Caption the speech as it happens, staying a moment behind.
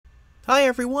Hi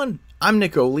everyone, I'm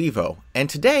Nick Olivo, and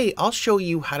today I'll show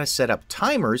you how to set up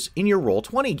timers in your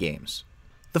Roll20 games.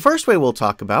 The first way we'll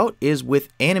talk about is with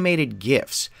animated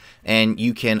GIFs, and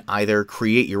you can either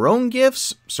create your own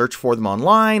GIFs, search for them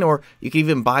online, or you can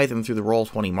even buy them through the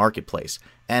Roll20 marketplace,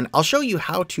 and I'll show you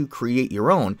how to create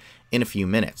your own in a few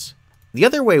minutes. The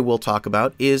other way we'll talk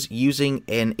about is using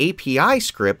an API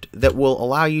script that will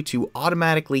allow you to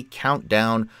automatically count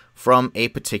down from a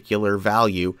particular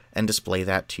value and display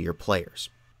that to your players.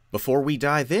 Before we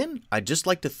dive in, I'd just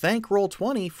like to thank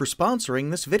Roll20 for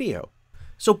sponsoring this video.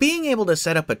 So being able to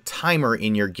set up a timer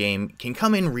in your game can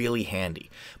come in really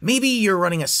handy. Maybe you're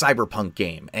running a cyberpunk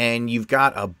game and you've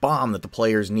got a bomb that the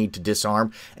players need to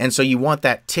disarm, and so you want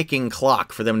that ticking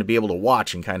clock for them to be able to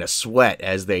watch and kind of sweat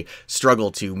as they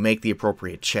struggle to make the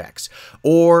appropriate checks.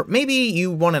 Or maybe you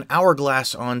want an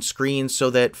hourglass on screen so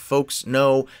that folks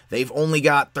know they've only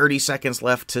got 30 seconds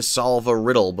left to solve a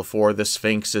riddle before the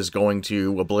Sphinx is going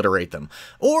to obliterate them.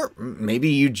 Or maybe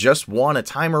you just want a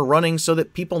timer running so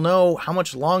that people know how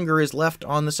much longer is left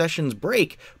on the session's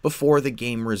break before the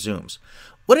game resumes.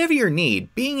 Whatever your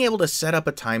need, being able to set up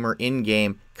a timer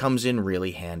in-game comes in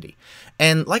really handy.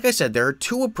 And like I said, there are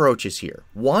two approaches here.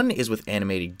 One is with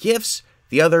animated GIFs,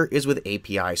 the other is with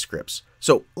API scripts.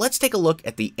 So let's take a look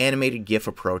at the animated GIF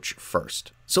approach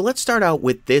first. So let's start out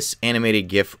with this animated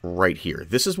GIF right here.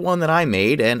 This is one that I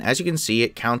made, and as you can see,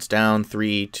 it counts down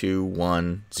 3, 2,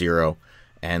 1, 0,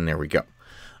 and there we go.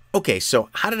 Okay, so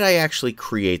how did I actually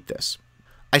create this?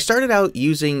 I started out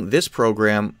using this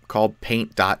program called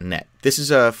paint.net. This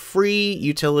is a free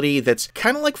utility that's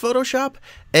kind of like Photoshop,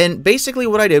 and basically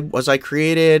what I did was I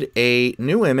created a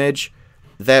new image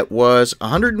that was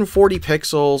 140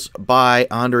 pixels by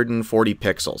 140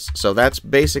 pixels. So that's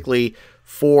basically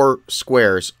 4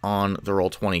 squares on the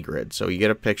Roll20 grid. So you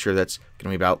get a picture that's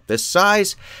going to be about this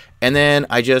size, and then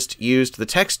I just used the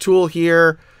text tool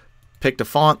here, picked a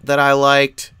font that I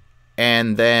liked,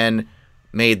 and then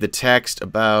made the text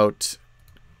about,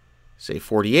 say,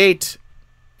 48,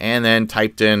 and then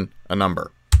typed in a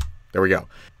number. There we go.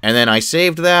 And then I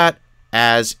saved that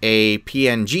as a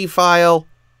PNG file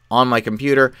on my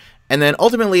computer, and then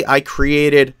ultimately I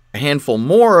created a handful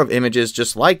more of images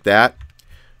just like that,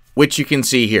 which you can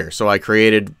see here. So I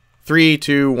created 3,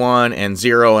 2, 1, and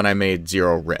 0, and I made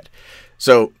 0 red.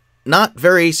 So not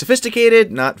very sophisticated,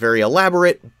 not very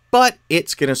elaborate, but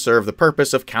it's going to serve the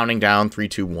purpose of counting down 3,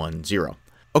 2, 1, 0.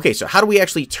 Okay, so how do we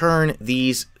actually turn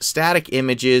these static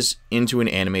images into an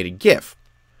animated GIF?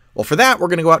 Well, for that, we're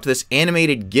going to go out to this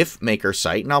animated GIF maker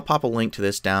site, and I'll pop a link to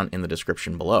this down in the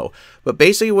description below. But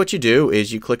basically what you do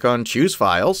is you click on Choose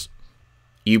Files,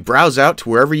 you browse out to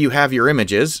wherever you have your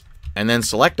images, and then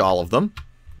select all of them.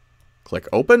 Click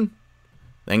Open,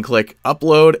 then click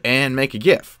Upload and make a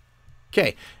GIF.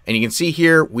 Okay, and you can see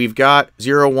here we've got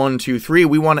 0, 1, 2, 3.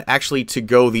 We want actually to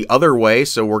go the other way,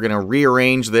 so we're going to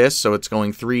rearrange this so it's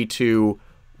going 3, 2,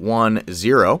 1,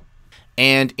 0.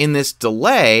 And in this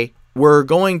delay, we're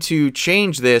going to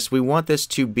change this. We want this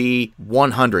to be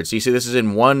 100. So you see this is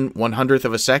in 1/100th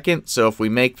of a second. So if we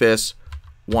make this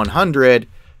 100,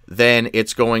 then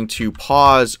it's going to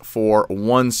pause for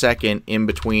 1 second in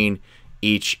between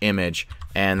each image,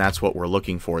 and that's what we're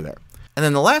looking for there. And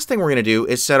then the last thing we're going to do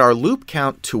is set our loop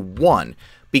count to 1,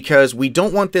 because we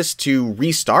don't want this to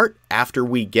restart after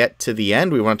we get to the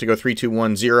end. We want it to go 3, 2,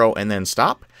 1, 0 and then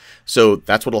stop. So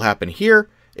that's what will happen here.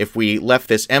 If we left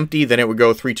this empty, then it would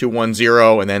go 3, 2, 1,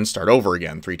 0 and then start over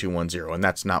again, 3, 2, 1, 0. And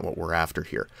that's not what we're after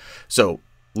here. So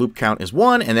loop count is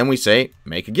 1, and then we say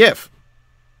make a GIF.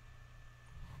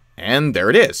 And there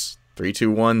it is, 3, 2,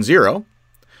 1, 0.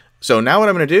 So now what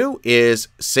I'm going to do is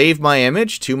save my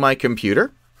image to my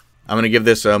computer. I'm going to give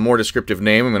this a more descriptive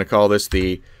name. I'm going to call this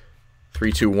the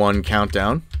 3, 2, 1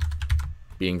 countdown,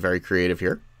 being very creative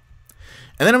here.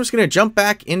 And then I'm just going to jump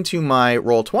back into my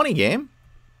Roll20 game.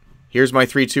 Here's my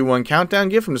 3, 2, 1 countdown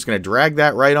GIF. I'm just going to drag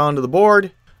that right onto the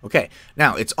board. Okay,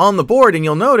 now it's on the board, and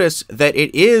you'll notice that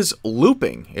it is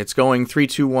looping. It's going 3,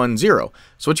 2, 1, 0.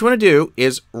 So what you want to do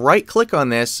is right-click on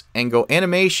this and go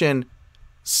Animation,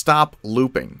 Stop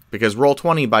Looping, because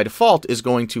Roll20 by default is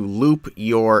going to loop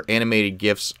your animated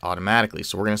GIFs automatically.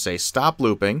 So we're going to say Stop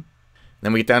Looping.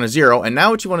 Then we get down to 0, and now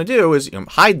what you want to do is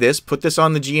hide this, put this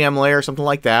on the GM layer or something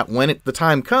like that. When the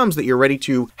time comes that you're ready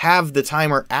to have the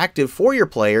timer active for your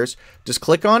players, just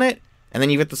click on it, and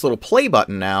then you get this little play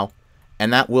button now,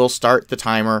 and that will start the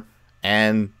timer,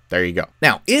 and there you go.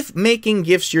 Now, if making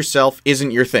GIFs yourself isn't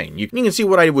your thing, you can see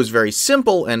what I did was very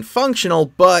simple and functional,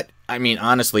 but I mean,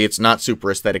 honestly, it's not super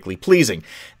aesthetically pleasing.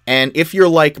 And if you're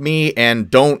like me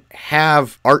and don't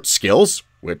have art skills,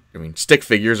 I mean, stick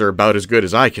figures are about as good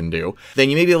as I can do, then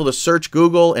you may be able to search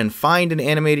Google and find an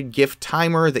animated GIF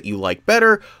timer that you like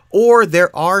better, or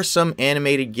there are some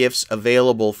animated GIFs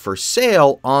available for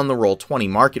sale on the Roll20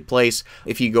 marketplace.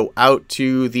 If you go out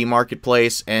to the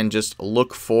marketplace and just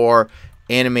look for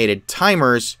animated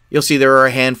timers, you'll see there are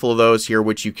a handful of those here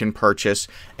which you can purchase.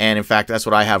 And in fact, that's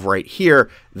what I have right here.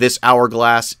 This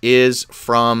hourglass is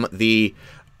from the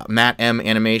Matt M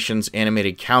Animations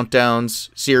Animated Countdowns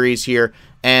series here.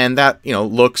 And that,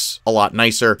 looks a lot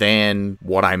nicer than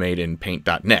what I made in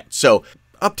paint.net. So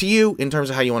up to you in terms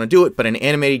of how you want to do it, but an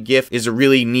animated GIF is a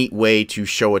really neat way to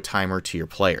show a timer to your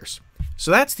players. So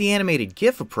that's the animated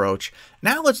GIF approach.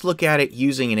 Now let's look at it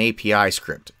using an API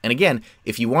script. And again,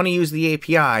 if you want to use the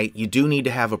API, you do need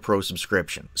to have a pro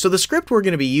subscription. So the script we're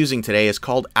going to be using today is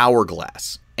called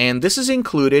Hourglass. And this is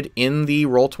included in the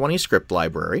Roll20 script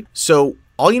library. So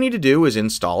all you need to do is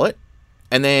install it.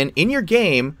 And then in your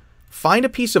game, find a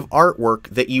piece of artwork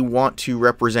that you want to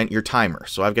represent your timer.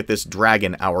 So I've got this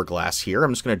dragon hourglass here.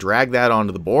 I'm just going to drag that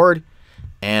onto the board.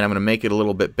 And I'm going to make it a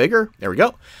little bit bigger. There we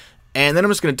go. And then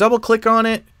I'm just going to double click on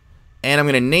it, and I'm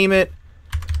going to name it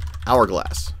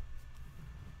Hourglass.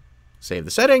 Save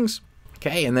the settings.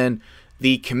 Okay, and then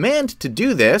the command to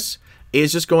do this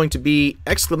is just going to be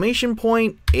 !HG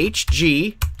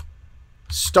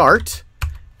start,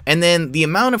 and then the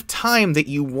amount of time that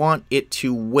you want it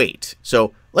to wait.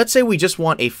 So let's say we just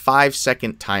want a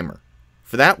 5-second timer.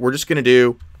 For that, we're just going to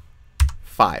do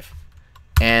 5.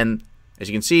 And as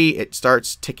you can see, it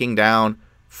starts ticking down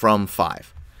from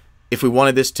 5. If we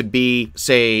wanted this to be,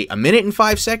 say, 1 minute and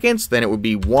 5 seconds, then it would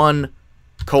be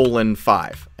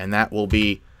 1:5. And that will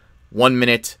be 1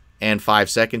 minute and 5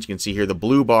 seconds. You can see here the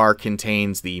blue bar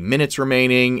contains the minutes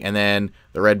remaining, and then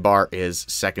the red bar is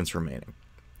seconds remaining.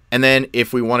 And then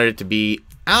if we wanted it to be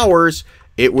hours,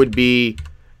 it would be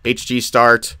HG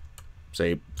start,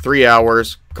 say 3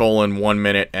 hours, 1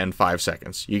 minute and 5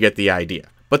 seconds. You get the idea.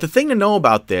 But the thing to know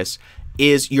about this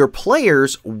is your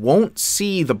players won't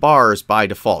see the bars by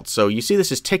default. So you see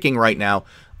this is ticking right now.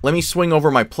 Let me swing over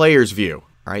my player's view.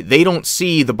 All right, they don't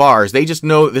see the bars. They just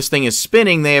know this thing is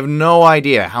spinning. They have no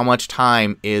idea how much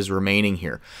time is remaining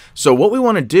here. So what we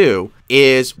want to do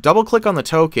is double click on the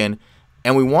token,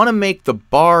 and we want to make the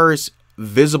bars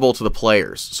visible to the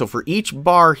players. So for each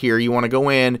bar here, you want to go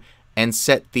in and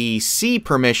set the see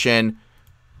permission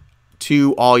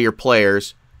to all your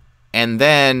players, and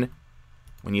then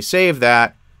when you save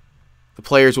that, the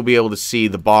players will be able to see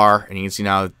the bar, and you can see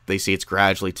now they see it's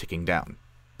gradually ticking down.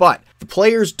 But the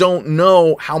players don't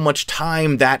know how much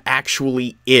time that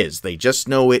actually is. They just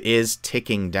know it is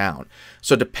ticking down.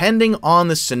 So depending on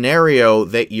the scenario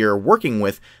that you're working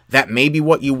with, that may be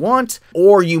what you want,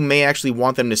 or you may actually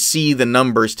want them to see the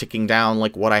numbers ticking down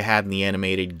like what I had in the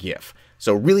animated GIF.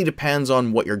 So it really depends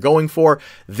on what you're going for.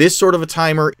 This sort of a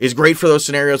timer is great for those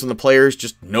scenarios when the players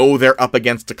just know they're up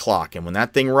against the clock. And when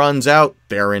that thing runs out,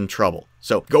 they're in trouble.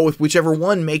 So go with whichever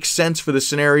one makes sense for the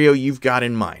scenario you've got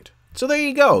in mind. So there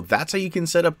you go. That's how you can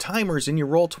set up timers in your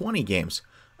Roll20 games.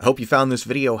 I hope you found this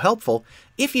video helpful.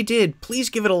 If you did,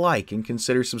 please give it a like and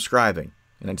consider subscribing.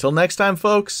 And until next time,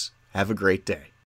 folks, have a great day.